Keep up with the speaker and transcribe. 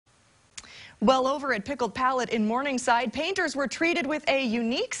Well, over at Pickled Palette in Morningside, painters were treated with a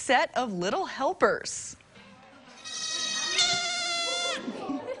unique set of little helpers.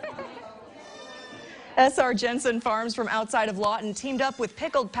 SR Jensen Farms from outside of Lawton teamed up with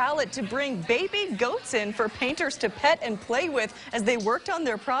Pickled Palette to bring baby goats in for painters to pet and play with as they worked on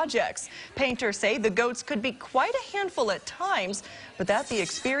their projects. Painters say the goats could be quite a handful at times, but that the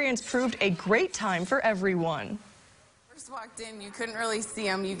experience proved a great time for everyone. First walked in, you couldn't really see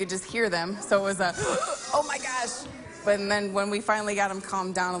them, you could just hear them, so it was a oh my gosh. But then when we finally got them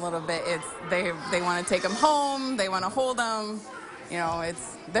calmed down a little bit, they want to take them home, they want to hold them. You know,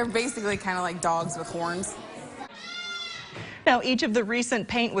 they're basically kind of like dogs with horns. Now, each of the recent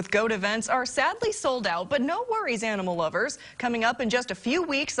Paint with Goat events are sadly sold out, but no worries, animal lovers. Coming up in just a few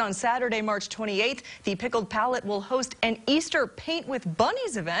weeks on Saturday, March 28th, the Pickled Palette will host an Easter Paint with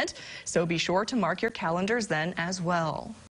Bunnies event, so be sure to mark your calendars then as well.